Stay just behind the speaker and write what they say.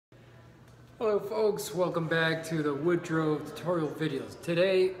Hello folks, welcome back to the WOODROW tutorial videos.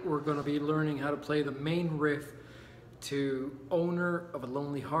 Today we're going to be learning how to play the main riff to Owner of a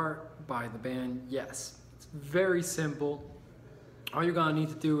Lonely Heart by the band Yes. It's very simple. All you're going to need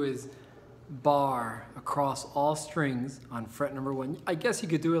to do is bar across all strings on fret number 1. I guess you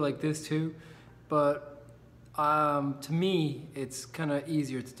could do it like this too, but to me it's kind of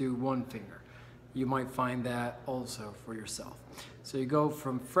easier to do one finger. You might find that also for yourself. So you go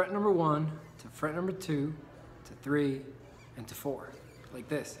from fret number 1 to fret number 2 to 3 and to 4 like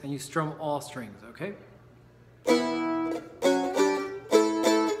this, and you strum all strings, okay?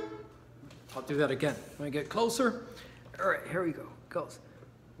 I'll do that again when I get closer. All right, here we go. It goes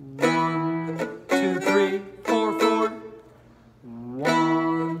 1, 2, 3, 4, 4.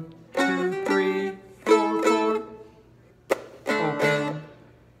 1, 2, 3, 4, 4. Open.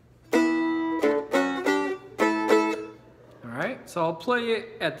 All right, so I'll play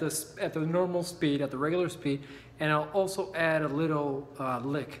it at the normal speed, at the regular speed, and I'll also add a little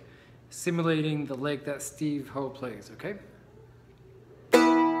lick, simulating the lick that Steve Ho plays. Okay.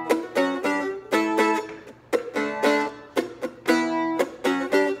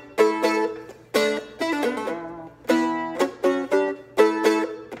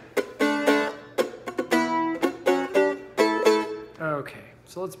 Okay,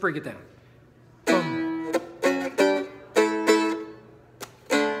 so let's break it down. Boom.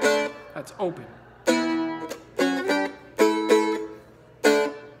 That's open.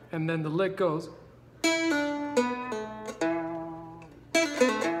 And then the lick goes.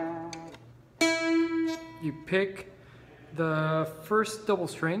 You pick the first double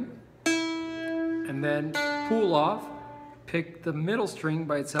string and then pull off. Pick the middle string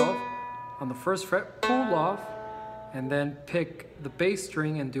by itself on the first fret, pull off, and then pick the bass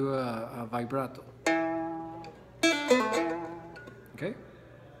string and do a vibrato. Okay?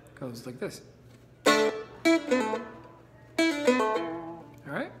 Goes like this.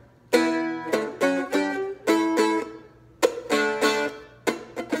 Alright?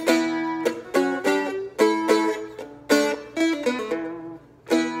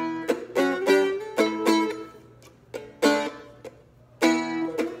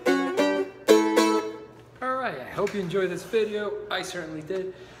 Alright, I hope you enjoyed this video. I certainly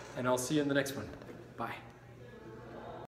did, and I'll see you in the next one. Bye.